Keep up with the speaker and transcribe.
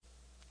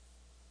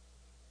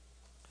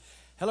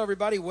Hello,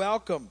 everybody.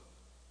 Welcome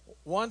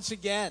once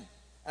again.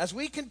 As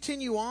we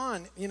continue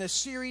on in a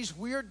series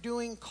we're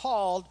doing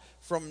called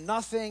From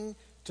Nothing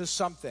to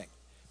Something.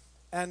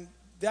 And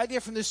the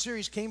idea from this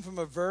series came from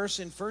a verse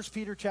in 1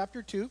 Peter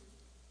chapter 2,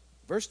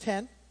 verse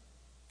 10,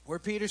 where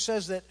Peter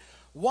says that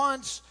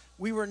once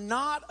we were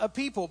not a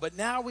people, but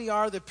now we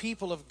are the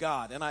people of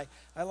God. And I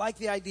like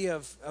the idea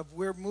of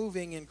we're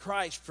moving in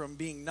Christ from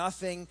being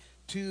nothing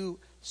to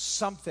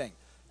something.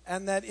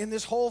 And that in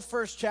this whole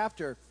first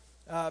chapter,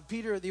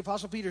 the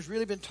Apostle Peter has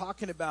really been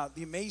talking about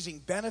the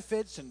amazing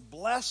benefits and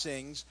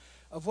blessings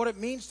of what it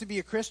means to be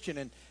a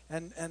Christian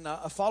and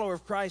a follower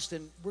of Christ.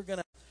 And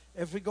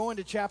if we go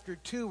into chapter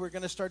 2, we're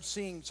going to start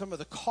seeing some of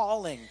the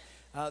calling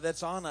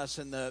that's on us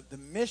and the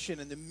mission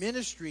and the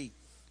ministry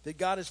that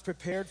God has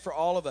prepared for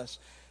all of us.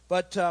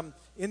 But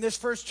in this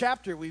first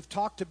chapter, we've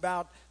talked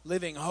about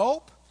living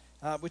hope,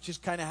 which is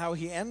kind of how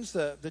he ends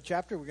the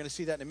chapter. We're going to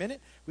see that in a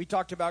minute. We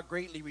talked about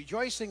greatly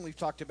rejoicing. We've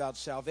talked about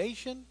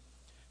salvation.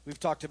 We've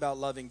talked about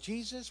loving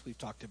Jesus. We've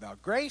talked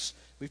about grace.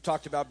 We've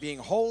talked about being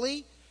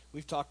holy.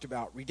 We've talked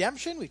about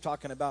redemption. We've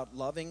talked about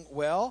loving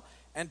well.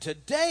 And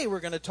today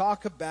we're going to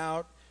talk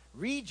about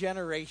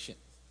regeneration.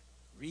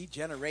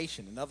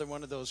 Regeneration, another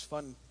one of those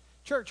fun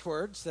church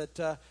words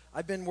that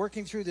I've been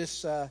working through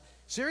this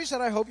series that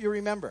I hope you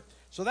remember.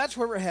 So that's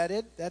where we're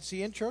headed. That's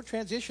the intro.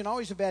 Transition,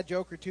 always a bad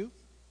joke or two.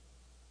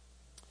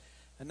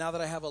 And now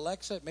that I have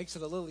Alexa, it makes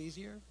it a little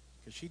easier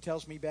because she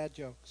tells me bad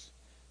jokes.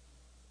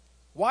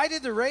 Why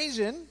did the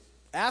raisin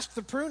ask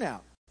the prune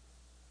out?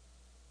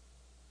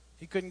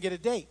 He couldn't get a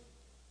date.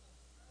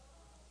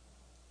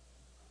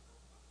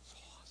 It's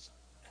awesome.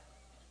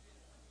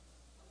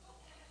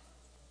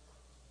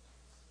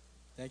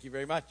 Thank you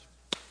very much.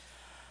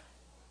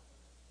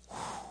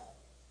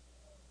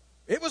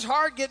 It was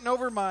hard getting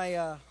over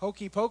my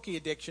hokey pokey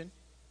addiction,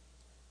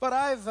 but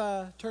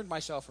I've turned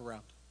myself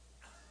around.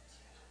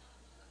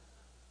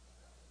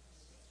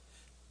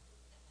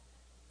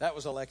 That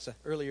was Alexa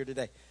earlier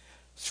today.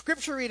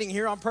 Scripture reading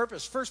here on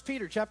purpose. 1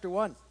 Peter chapter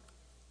 1,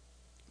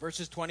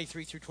 verses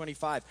 23 through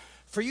 25.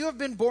 For you have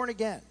been born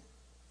again,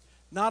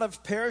 not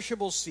of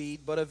perishable seed,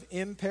 but of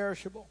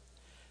imperishable,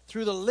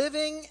 through the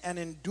living and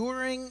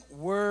enduring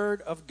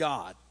word of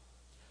God.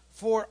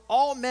 For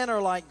all men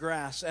are like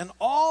grass, and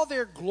all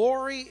their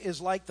glory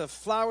is like the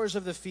flowers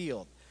of the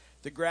field.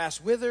 The grass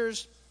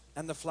withers,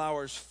 and the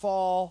flowers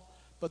fall,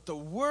 but the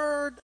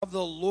word of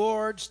the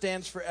Lord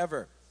stands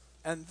forever.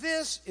 And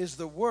this is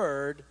the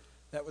word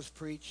that was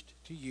preached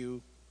to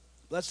you.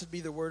 Blessed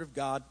be the word of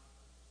God.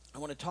 I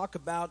want to talk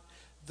about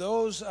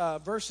those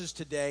verses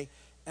today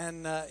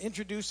and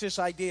introduce this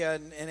idea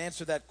and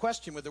answer that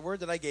question with the word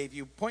that I gave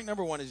you. Point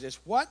number one is this: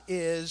 what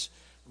is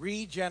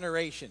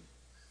regeneration?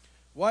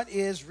 What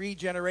is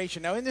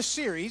regeneration? Now, in this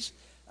series,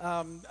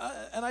 and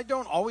I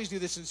don't always do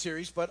this in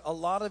series, but a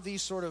lot of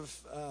these sort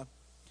of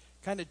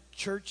kind of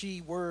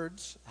churchy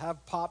words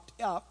have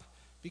popped up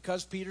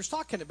because Peter's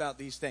talking about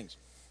these things.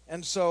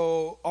 And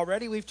so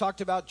already we've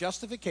talked about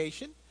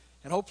justification,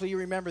 and hopefully you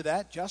remember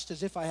that, just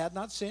as if I had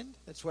not sinned.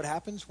 That's what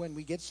happens when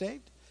we get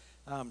saved.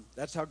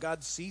 That's how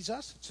God sees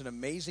us. It's an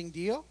amazing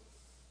deal.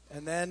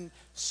 And then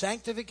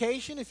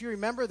sanctification, if you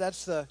remember,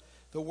 that's the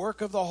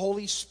work of the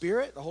Holy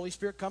Spirit. The Holy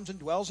Spirit comes and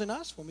dwells in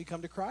us when we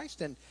come to Christ,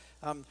 and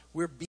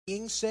we're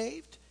being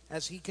saved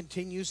as he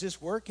continues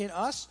this work in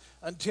us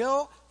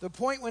until the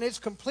point when it's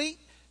complete,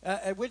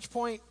 at which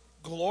point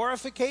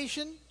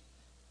glorification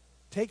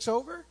takes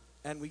over.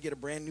 And we get a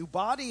brand new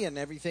body and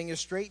everything is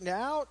straightened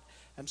out.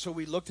 And so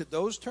we looked at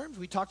those terms.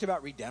 We talked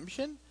about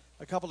redemption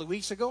a couple of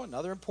weeks ago,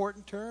 another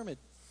important term. It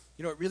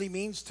really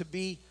means to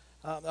be,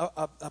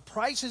 a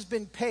price has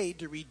been paid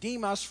to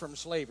redeem us from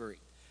slavery,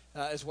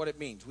 is what it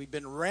means. We've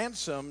been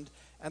ransomed,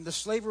 and the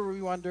slavery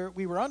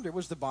we were under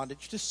was the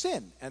bondage to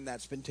sin. And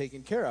that's been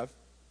taken care of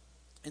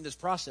in this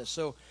process.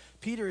 So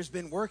Peter has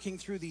been working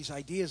through these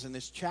ideas in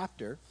this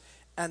chapter.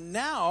 And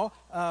now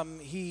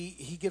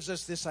he gives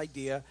us this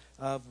idea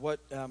of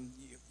what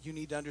you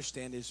need to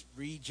understand is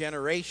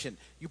regeneration.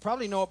 You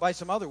probably know it by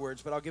some other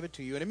words, but I'll give it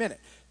to you in a minute.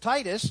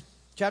 Titus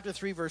chapter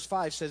 3, verse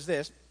 5 says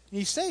this: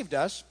 He saved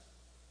us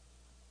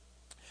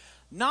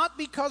not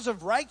because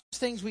of righteous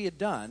things we had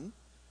done,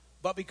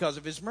 but because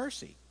of his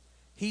mercy.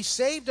 He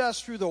saved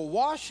us through the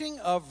washing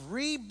of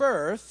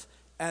rebirth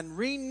and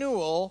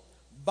renewal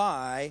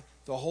by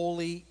the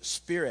Holy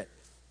Spirit.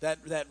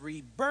 That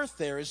rebirth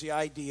there is the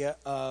idea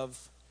of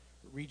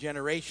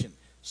regeneration.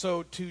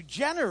 So to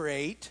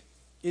generate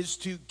is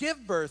to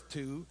give birth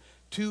to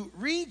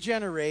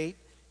regenerate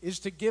is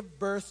to give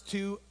birth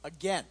to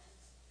again.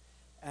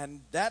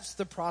 And that's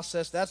the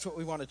process. That's what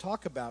we want to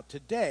talk about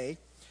today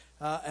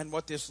and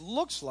what this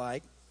looks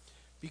like,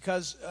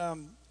 because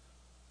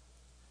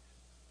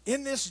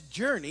in this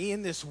journey,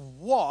 in this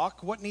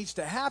walk, what needs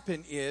to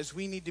happen is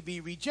we need to be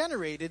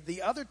regenerated.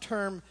 The other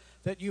term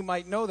that you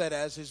might know that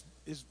as is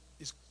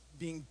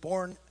being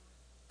born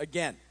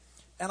again.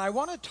 And I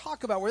want to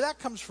talk about where that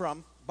comes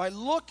from by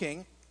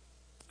looking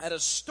at a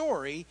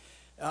story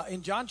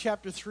in John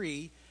chapter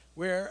 3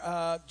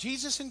 where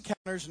Jesus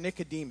encounters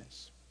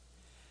Nicodemus.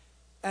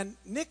 And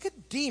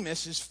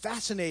Nicodemus is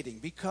fascinating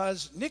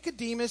because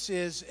Nicodemus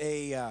is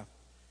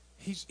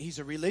he's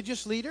a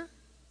religious leader.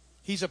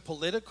 He's a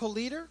political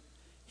leader.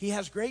 He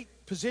has great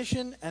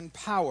position and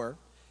power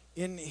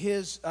in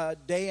his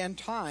day and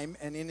time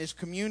and in his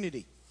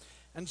community.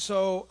 And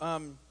so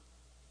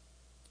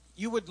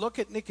you would look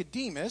at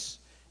Nicodemus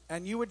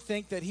and you would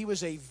think that he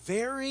was a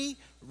very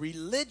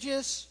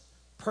religious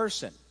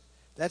person.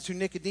 That's who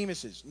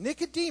Nicodemus is.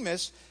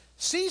 Nicodemus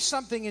sees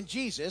something in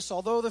Jesus,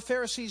 although the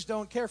Pharisees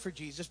don't care for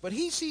Jesus, but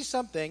he sees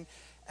something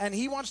and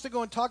he wants to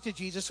go and talk to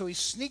Jesus, so he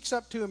sneaks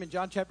up to him in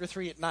John chapter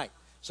 3 at night,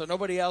 so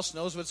nobody else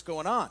knows what's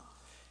going on.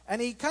 And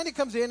he kind of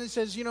comes in and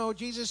says, you know,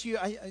 Jesus,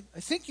 I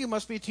think you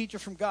must be a teacher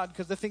from God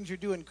because the things you're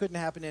doing couldn't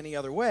happen any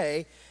other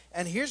way.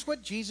 And here's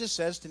what Jesus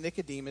says to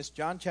Nicodemus,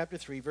 John chapter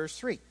 3, verse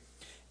 3.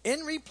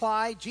 In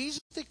reply,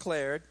 Jesus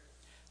declared,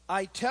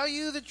 I tell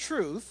you the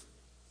truth,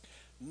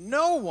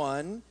 no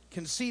one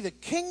can see the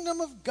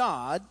kingdom of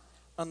God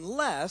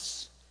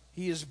unless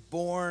he is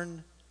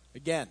born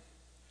again.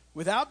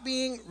 Without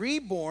being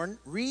reborn,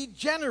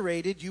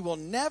 regenerated, you will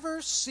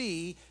never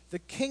see the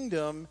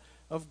kingdom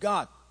of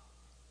God.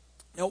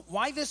 Now,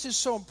 why this is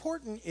so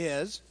important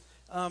is,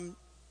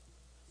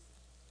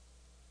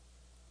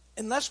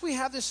 unless we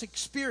have this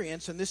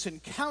experience and this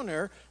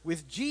encounter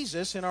with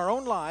Jesus in our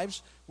own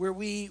lives, where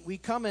we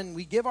come and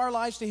we give our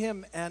lives to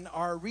him and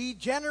are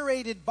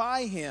regenerated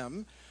by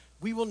him,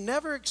 we will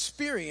never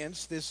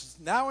experience this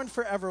now and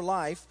forever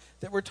life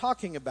that we're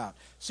talking about.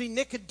 See,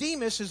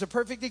 Nicodemus is a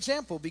perfect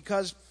example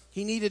because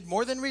he needed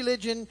more than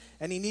religion,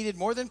 and he needed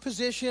more than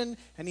position,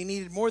 and he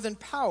needed more than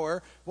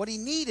power. What he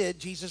needed,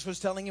 Jesus was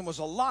telling him, was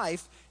a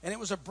life, and it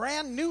was a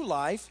brand new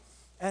life,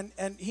 and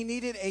he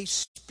needed a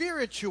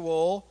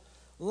spiritual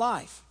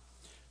life.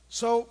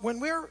 So when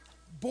we're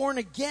born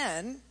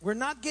again, we're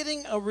not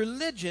getting a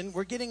religion,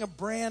 we're getting a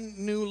brand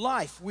new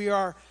life. We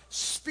are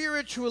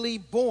spiritually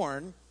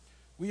born.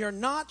 We are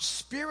not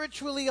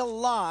spiritually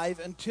alive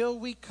until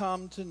we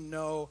come to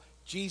know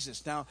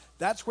Jesus. Now,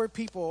 that's where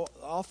people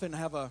often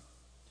have a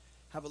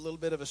little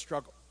bit of a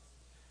struggle.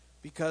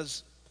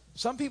 Because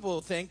some people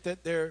think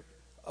that they're,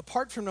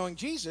 apart from knowing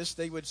Jesus,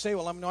 they would say,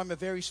 well, I'm a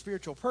very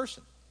spiritual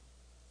person.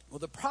 Well,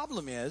 the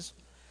problem is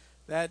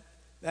that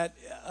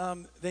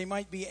they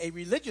might be a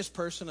religious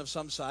person of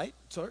some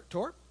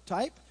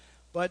type,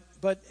 but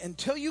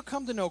until you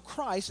come to know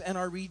Christ and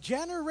are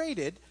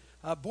regenerated,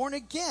 born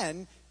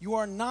again, you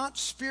are not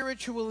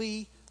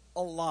spiritually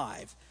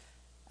alive.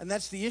 And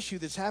that's the issue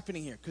that's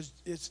happening here. Because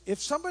if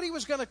somebody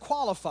was going to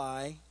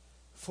qualify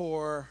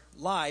for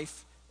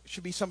life, it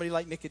should be somebody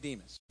like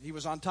Nicodemus. He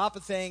was on top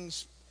of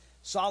things,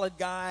 solid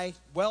guy,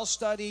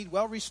 well-studied,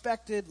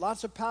 well-respected,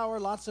 lots of power,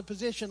 lots of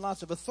position,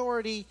 lots of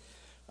authority,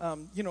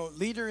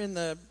 leader in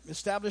the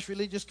established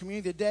religious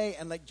community of the day.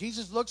 And like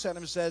Jesus looks at him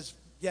and says,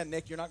 yeah,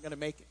 Nick, you're not going to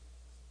make it.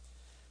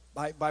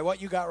 By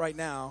what you got right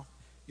now,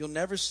 you'll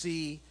never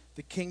see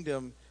the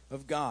kingdom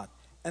of God.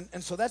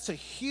 And so that's a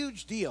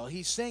huge deal.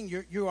 He's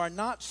saying you are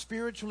not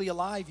spiritually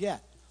alive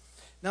yet.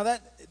 Now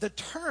that the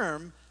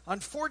term,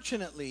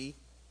 unfortunately,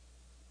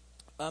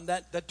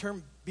 that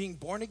term being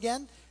born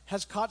again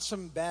has caught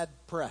some bad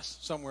press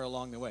somewhere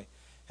along the way.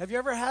 Have you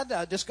ever had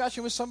a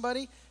discussion with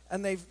somebody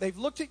and they've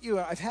looked at you?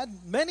 I've had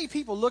many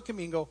people look at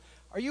me and go,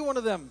 are you one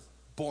of them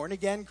born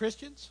again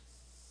Christians?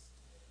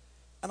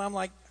 And I'm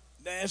like,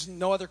 there's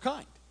no other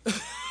kind.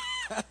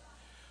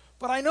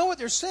 But I know what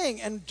they're saying,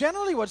 and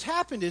generally what's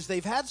happened is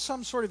they've had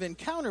some sort of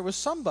encounter with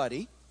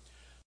somebody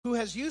who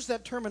has used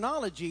that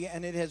terminology,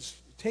 and it has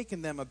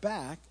taken them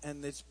aback,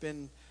 and it's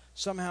been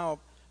somehow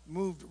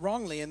moved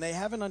wrongly, and they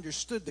haven't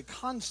understood the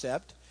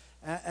concept.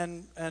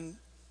 And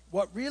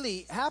what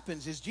really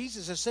happens is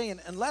Jesus is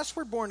saying, unless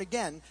we're born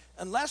again,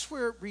 unless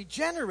we're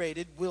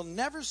regenerated, we'll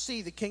never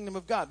see the kingdom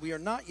of God. We are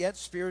not yet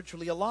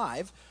spiritually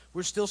alive.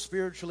 We're still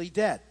spiritually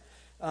dead.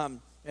 And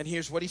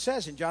here's what he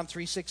says in John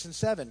 3, 6, and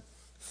 7.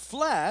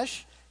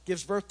 Flesh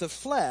gives birth to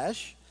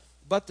flesh,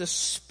 but the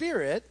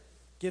Spirit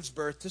gives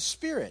birth to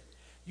spirit.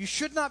 You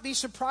should not be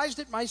surprised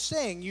at my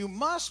saying, you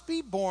must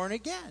be born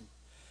again.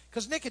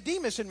 Because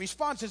Nicodemus, in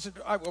response, said,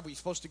 are we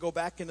supposed to go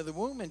back into the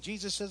womb? And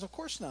Jesus says, of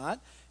course not.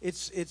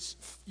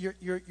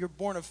 You're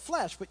born of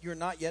flesh, but you're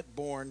not yet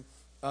born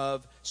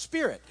of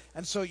spirit.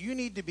 And so you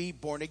need to be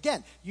born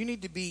again. You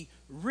need to be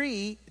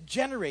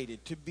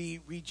regenerated. To be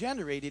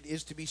regenerated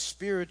is to be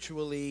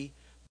spiritually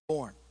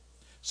born.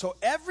 So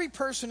every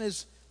person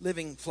is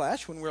living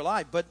flesh when we're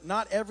alive, but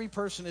not every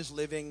person is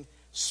living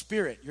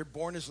spirit. You're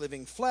born as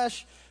living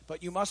flesh,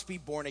 but you must be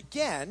born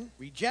again,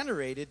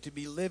 regenerated, to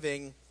be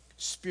living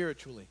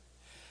spiritually.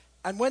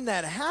 And when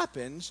that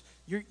happens,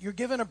 you're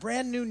given a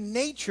brand new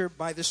nature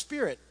by the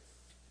Spirit.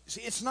 See,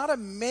 it's not a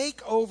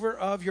makeover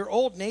of your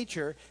old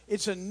nature.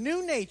 It's a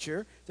new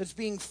nature that's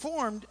being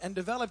formed and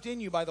developed in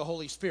you by the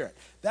Holy Spirit.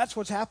 That's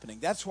what's happening.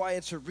 That's why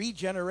it's a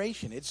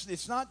regeneration.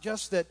 It's not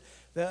just that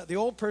the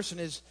old person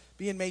is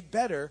being made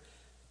better.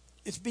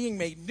 It's being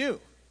made new.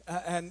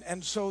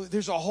 And so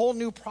there's a whole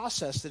new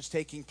process that's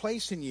taking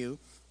place in you,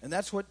 and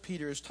that's what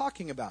Peter is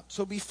talking about.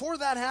 So before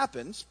that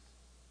happens,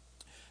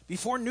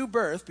 before new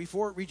birth,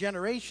 before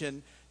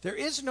regeneration, There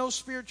is no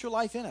spiritual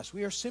life in us.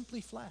 We are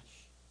simply flesh.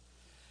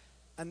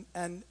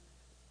 And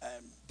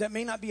that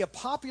may not be a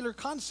popular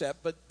concept,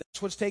 but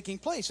that's what's taking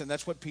place, and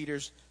that's what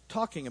Peter's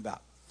talking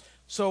about.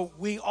 So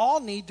we all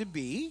need to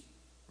be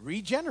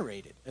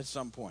regenerated at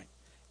some point.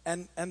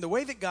 And the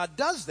way that God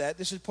does that,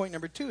 this is point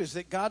number 2, is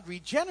that God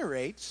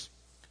regenerates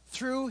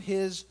through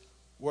his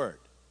word.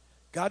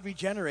 God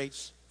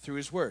regenerates through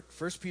his word.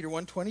 1 Peter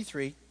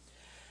 1:23,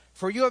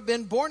 for you have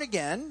been born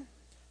again,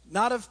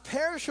 not of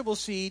perishable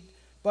seed,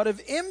 but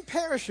of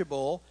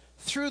imperishable,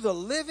 through the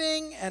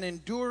living and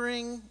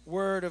enduring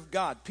word of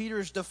God. Peter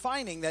is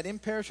defining that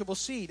imperishable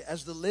seed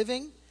as the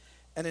living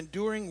and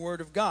enduring word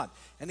of God.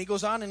 And he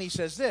goes on and he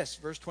says this,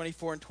 verse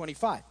 24 and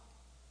 25.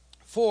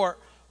 For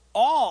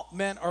all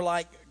men are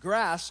like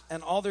grass,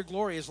 and all their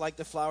glory is like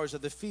the flowers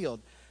of the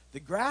field. The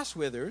grass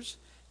withers,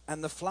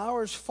 and the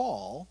flowers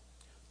fall,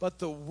 but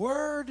the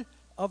word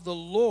of the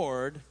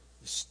Lord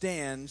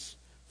stands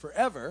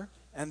forever.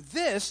 And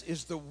this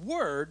is the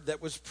word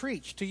that was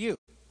preached to you.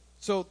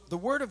 So the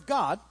word of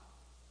God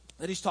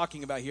that he's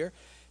talking about here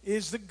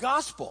is the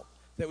gospel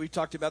that we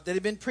talked about that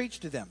had been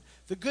preached to them.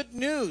 The good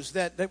news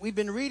that we've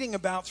been reading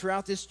about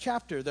throughout this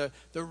chapter, the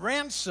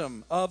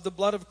ransom of the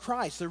blood of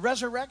Christ, the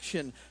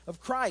resurrection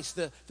of Christ,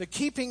 the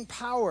keeping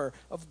power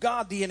of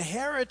God, the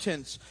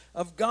inheritance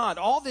of God.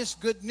 All this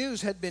good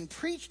news had been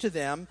preached to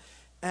them,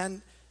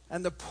 and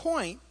the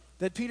point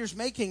that Peter's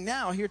making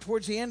now here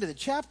towards the end of the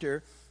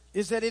chapter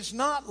is that it's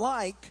not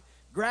like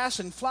grass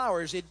and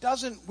flowers. It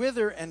doesn't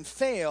wither and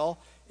fail.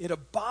 It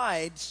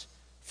abides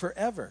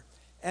forever.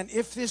 And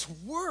if this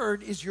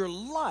word is your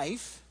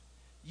life,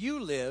 you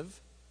live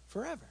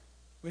forever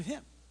with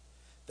him.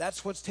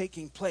 That's what's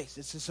taking place.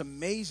 It's this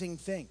amazing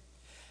thing.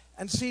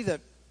 And see, the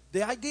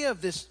idea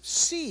of this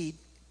seed,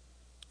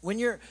 when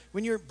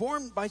you're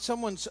born by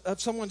someone's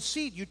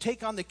seed, you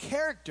take on the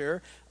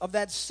character of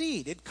that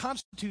seed. It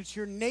constitutes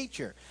your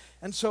nature.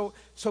 And so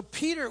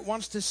Peter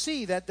wants to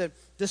see that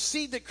the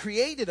seed that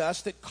created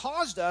us, that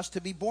caused us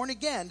to be born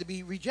again, to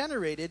be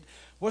regenerated,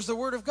 was the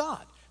Word of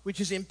God, which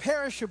is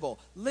imperishable,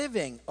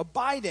 living,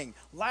 abiding,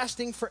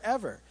 lasting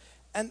forever.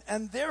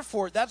 And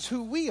therefore, that's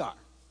who we are.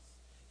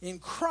 In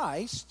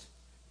Christ,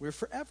 we're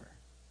forever.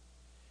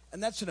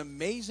 And that's an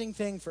amazing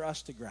thing for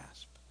us to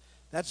grasp.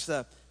 That's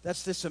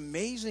this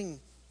amazing,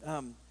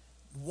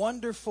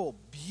 wonderful,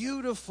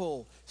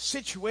 beautiful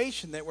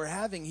situation that we're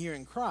having here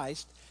in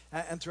Christ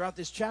and throughout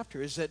this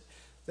chapter, is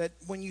that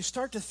when you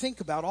start to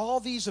think about all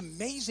these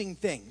amazing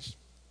things,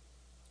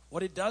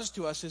 what it does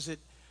to us is it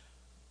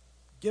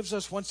gives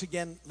us once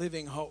again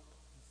living hope.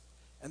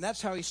 And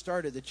that's how he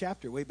started the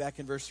chapter way back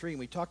in verse 3, and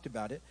we talked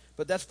about it.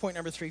 But that's point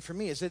number 3 for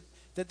me, is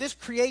that this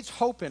creates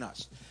hope in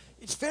us.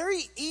 It's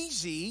very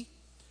easy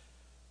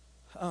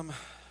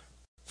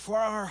for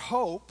our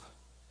hope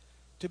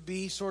to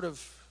be sort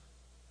of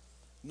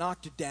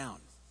knocked down.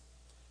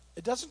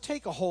 It doesn't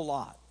take a whole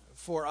lot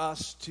for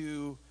us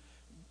to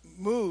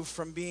move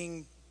from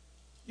being,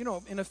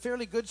 in a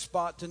fairly good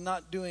spot to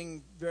not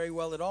doing very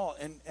well at all.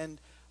 And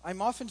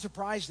I'm often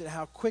surprised at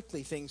how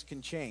quickly things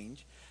can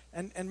change.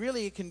 And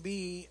really it can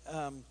be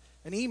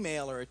an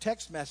email or a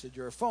text message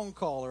or a phone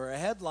call or a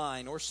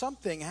headline, or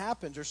something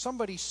happens, or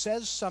somebody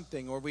says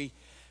something, or we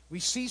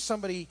see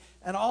somebody,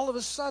 and all of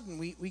a sudden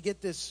we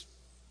get this,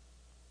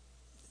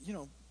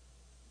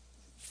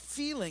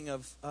 feeling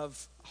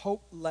of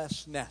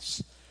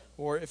hopelessness.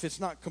 Or if it's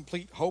not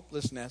complete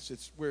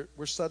hopelessness,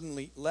 we're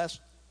suddenly less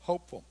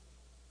hopeful.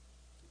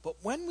 But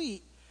when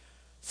we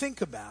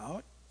think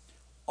about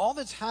all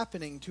that's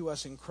happening to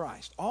us in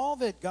Christ, all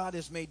that God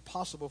has made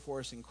possible for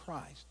us in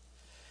Christ,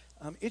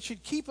 it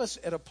should keep us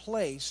at a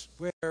place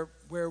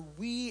where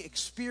we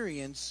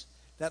experience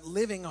that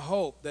living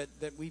hope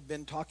that we've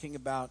been talking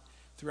about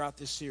throughout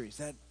this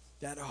series.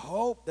 That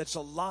hope that's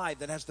alive,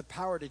 that has the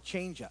power to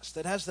change us,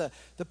 that has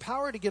the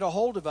power to get a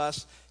hold of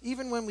us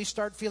even when we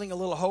start feeling a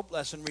little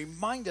hopeless, and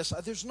remind us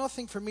there's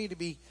nothing for me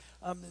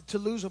to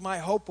lose my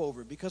hope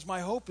over, because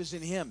my hope is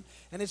in him,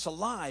 and it's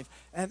alive,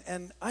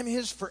 and I'm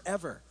his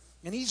forever,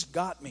 and he's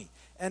got me.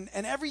 And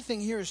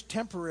everything here is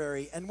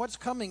temporary, and what's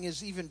coming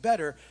is even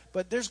better,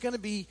 but there's going to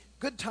be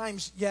good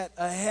times yet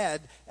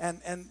ahead,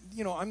 and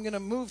I'm going to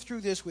move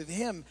through this with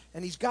him,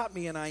 and he's got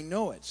me, and I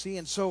know it. See,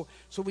 and so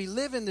we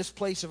live in this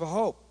place of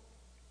hope.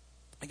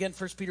 Again,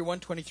 1 Peter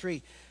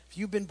 1:23, if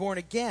you've been born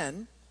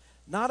again,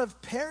 not of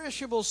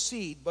perishable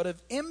seed, but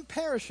of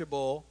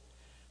imperishable,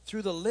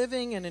 through the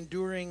living and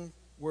enduring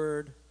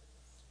word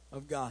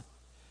of God.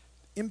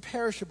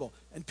 Imperishable.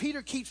 And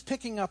Peter keeps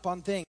picking up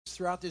on things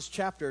throughout this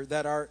chapter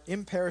that are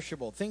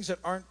imperishable, things that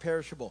aren't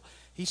perishable.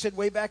 He said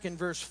way back in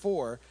verse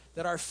 4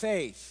 that our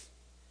faith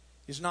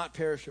is not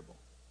perishable.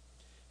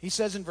 He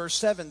says in verse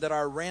 7 that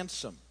our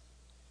ransom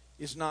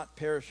is not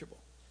perishable.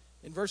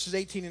 In verses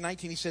 18 and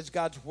 19, he says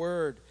God's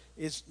word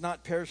is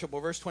not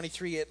perishable. Verse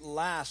 23, it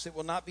lasts. It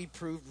will not be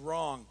proved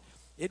wrong.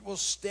 It will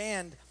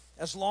stand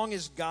as long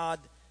as God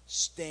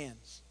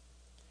stands.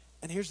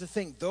 And here's the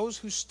thing. Those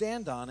who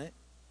stand on it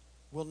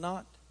will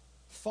not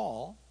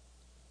fall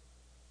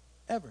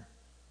ever.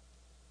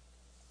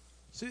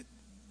 See,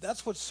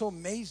 that's what's so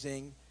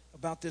amazing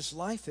about this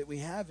life that we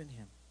have in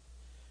him.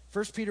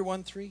 1 Peter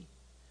 1:3.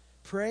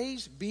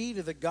 Praise be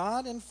to the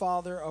God and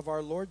Father of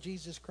our Lord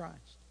Jesus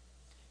Christ.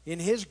 In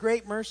his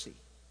great mercy,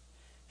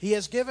 he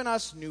has given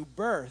us new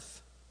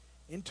birth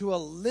into a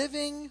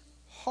living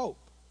hope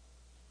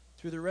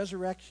through the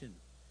resurrection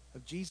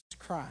of Jesus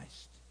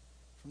Christ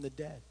from the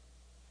dead.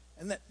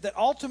 And that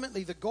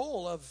ultimately the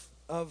goal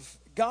of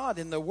God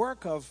in the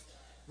work of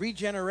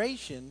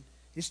regeneration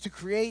is to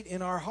create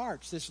in our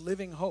hearts this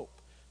living hope.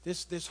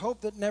 This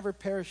hope that never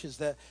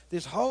perishes,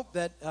 this hope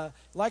that,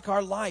 like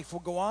our life, will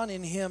go on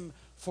in him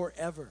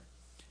forever.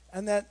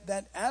 And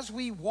that as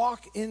we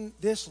walk in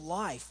this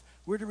life,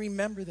 we're to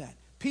remember that.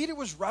 Peter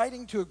was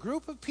writing to a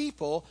group of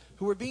people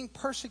who were being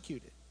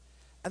persecuted.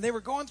 And they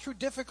were going through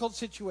difficult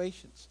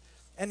situations.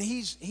 And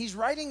he's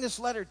writing this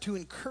letter to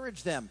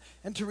encourage them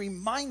and to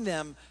remind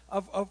them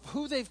of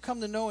who they've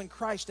come to know in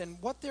Christ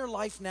and what their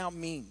life now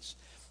means.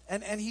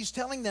 And he's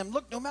telling them,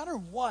 look, no matter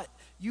what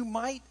you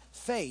might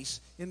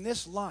face in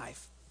this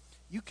life,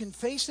 you can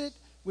face it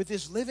with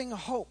this living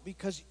hope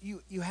because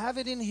you have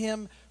it in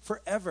him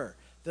forever.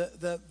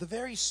 The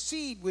very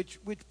seed which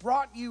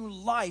brought you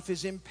life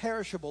is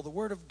imperishable, the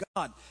word of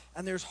God.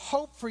 And there's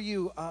hope for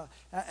you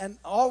and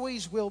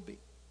always will be.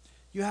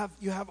 You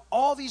have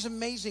all these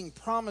amazing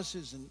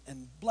promises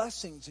and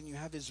blessings, and you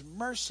have his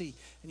mercy,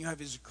 and you have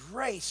his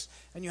grace,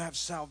 and you have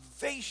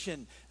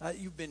salvation.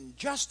 You've been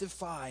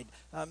justified,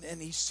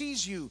 and he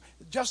sees you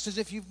just as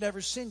if you've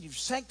never sinned. You've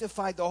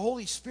sanctified, the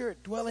Holy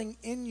Spirit dwelling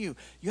in you.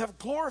 You have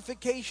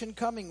glorification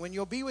coming when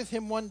you'll be with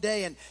him one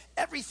day, and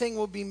everything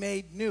will be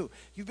made new.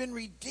 You've been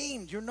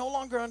redeemed. You're no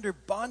longer under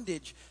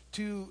bondage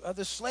to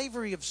the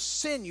slavery of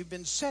sin. You've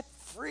been set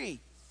free.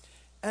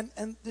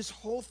 And this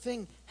whole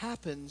thing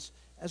happens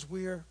as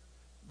we're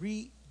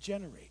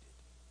regenerated,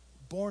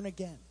 born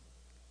again.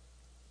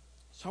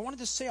 So I wanted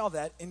to say all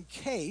that in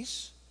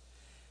case,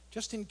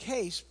 just in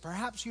case,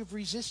 perhaps you've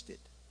resisted.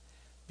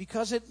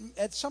 Because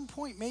at some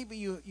point, maybe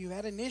you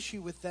had an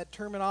issue with that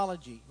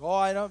terminology. Oh,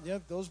 I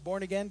don't, those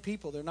born again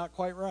people, they're not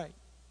quite right.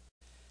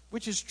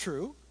 Which is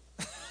true.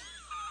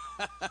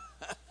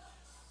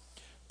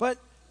 But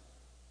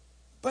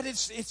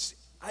it's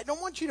I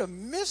don't want you to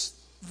miss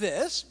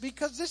this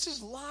because this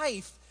is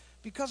life.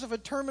 Because of a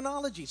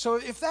terminology. So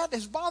if that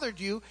has bothered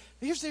you,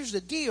 here's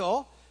the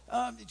deal.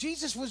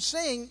 Jesus was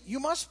saying you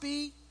must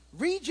be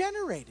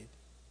regenerated.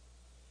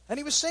 And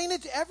he was saying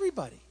it to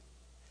everybody.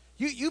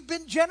 You've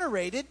been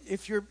generated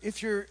if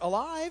you're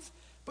alive,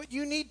 but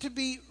you need to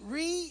be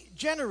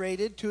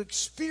regenerated to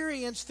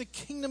experience the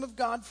kingdom of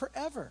God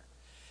forever.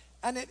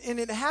 And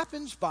it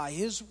happens by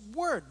his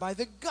word, by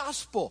the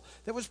gospel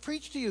that was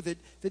preached to you,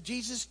 that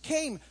Jesus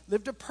came,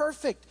 lived a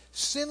perfect,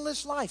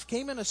 sinless life,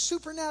 came in a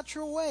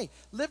supernatural way,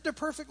 lived a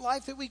perfect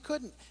life that we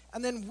couldn't,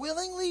 and then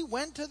willingly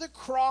went to the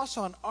cross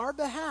on our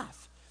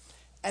behalf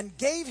and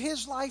gave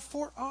his life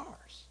for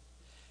ours.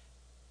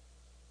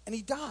 And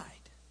he died,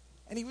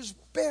 and he was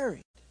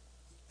buried,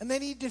 and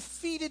then he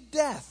defeated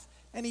death,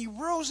 and he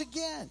rose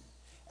again.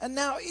 And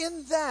now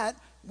in that,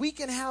 we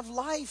can have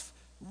life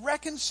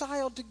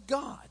reconciled to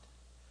God.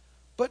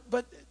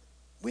 But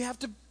we have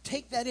to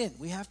take that in.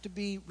 We have to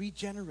be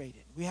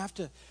regenerated. We have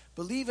to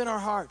believe in our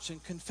hearts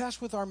and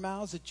confess with our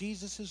mouths that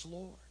Jesus is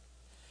Lord.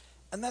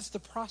 And that's the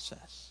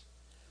process.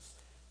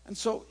 And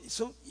so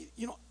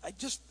I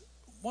just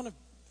want to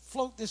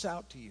float this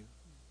out to you.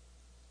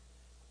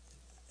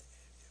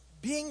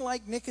 Being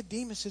like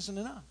Nicodemus isn't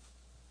enough.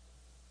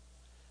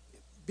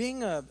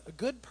 Being a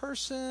good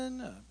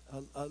person,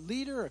 a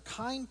leader, a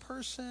kind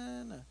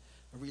person,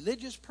 a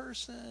religious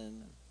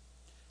person,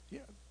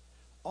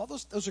 all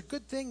those are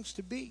good things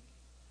to be,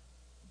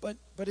 but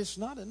it's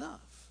not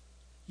enough.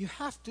 You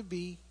have to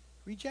be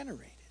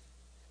regenerated.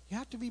 You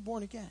have to be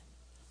born again.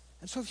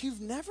 And so if you've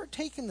never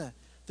taken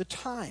the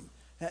time,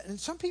 and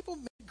some people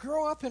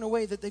grow up in a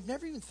way that they've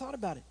never even thought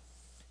about it,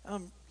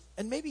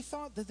 and maybe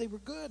thought that they were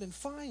good and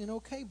fine and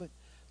okay, but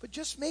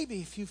just maybe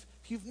if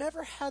you've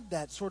never had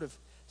that sort of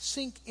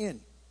sink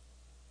in,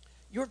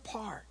 your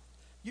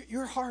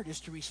heart is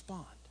to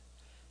respond.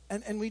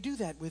 And we do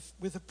that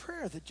with a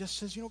prayer that just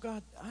says,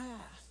 God,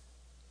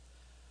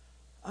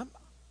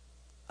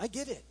 I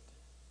get it.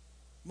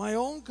 My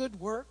own good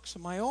works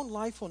and my own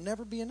life will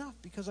never be enough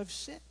because I've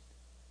sinned.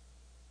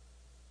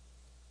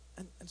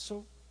 And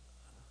so,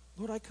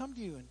 Lord, I come to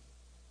you and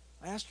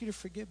I ask you to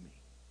forgive me.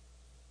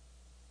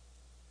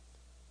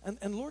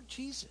 And Lord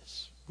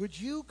Jesus, would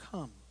you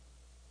come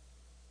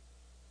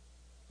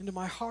into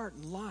my heart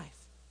and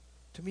life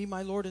to be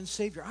my Lord and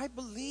Savior? I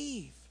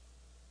believe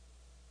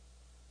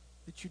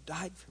that you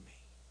died for me,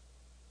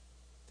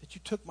 that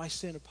you took my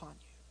sin upon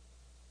you,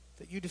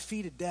 that you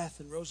defeated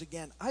death and rose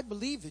again. I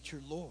believe that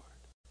you're Lord.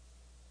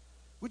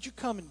 Would you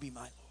come and be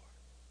my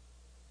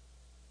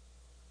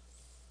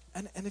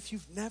Lord? And if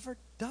you've never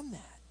done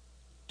that,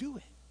 do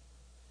it.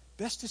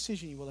 Best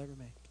decision you will ever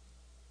make.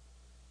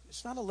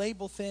 It's not a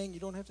label thing.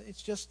 You don't have to.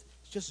 It's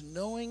just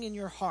knowing in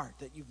your heart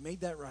that you've made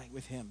that right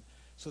with him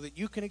so that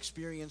you can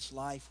experience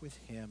life with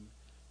him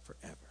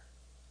forever.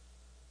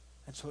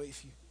 And so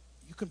if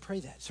You can pray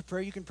that. It's a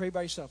prayer you can pray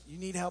by yourself. You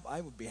need help,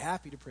 I would be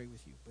happy to pray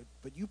with you.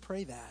 But you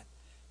pray that,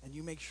 and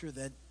you make sure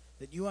that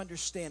you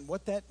understand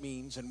what that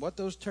means and what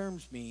those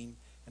terms mean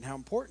and how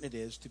important it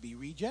is to be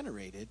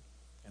regenerated,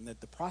 and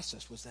that the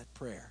process was that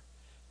prayer.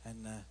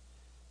 And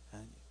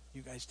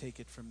you guys take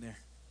it from there.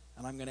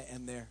 And I'm going to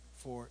end there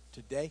for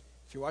today.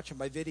 If you're watching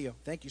by video,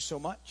 thank you so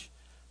much.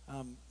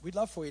 We'd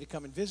love for you to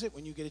come and visit.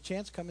 When you get a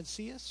chance, come and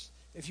see us.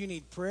 If you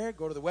need prayer,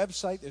 go to the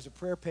website. There's a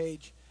prayer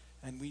page,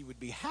 and we would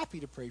be happy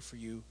to pray for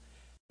you.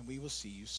 And we will see you soon.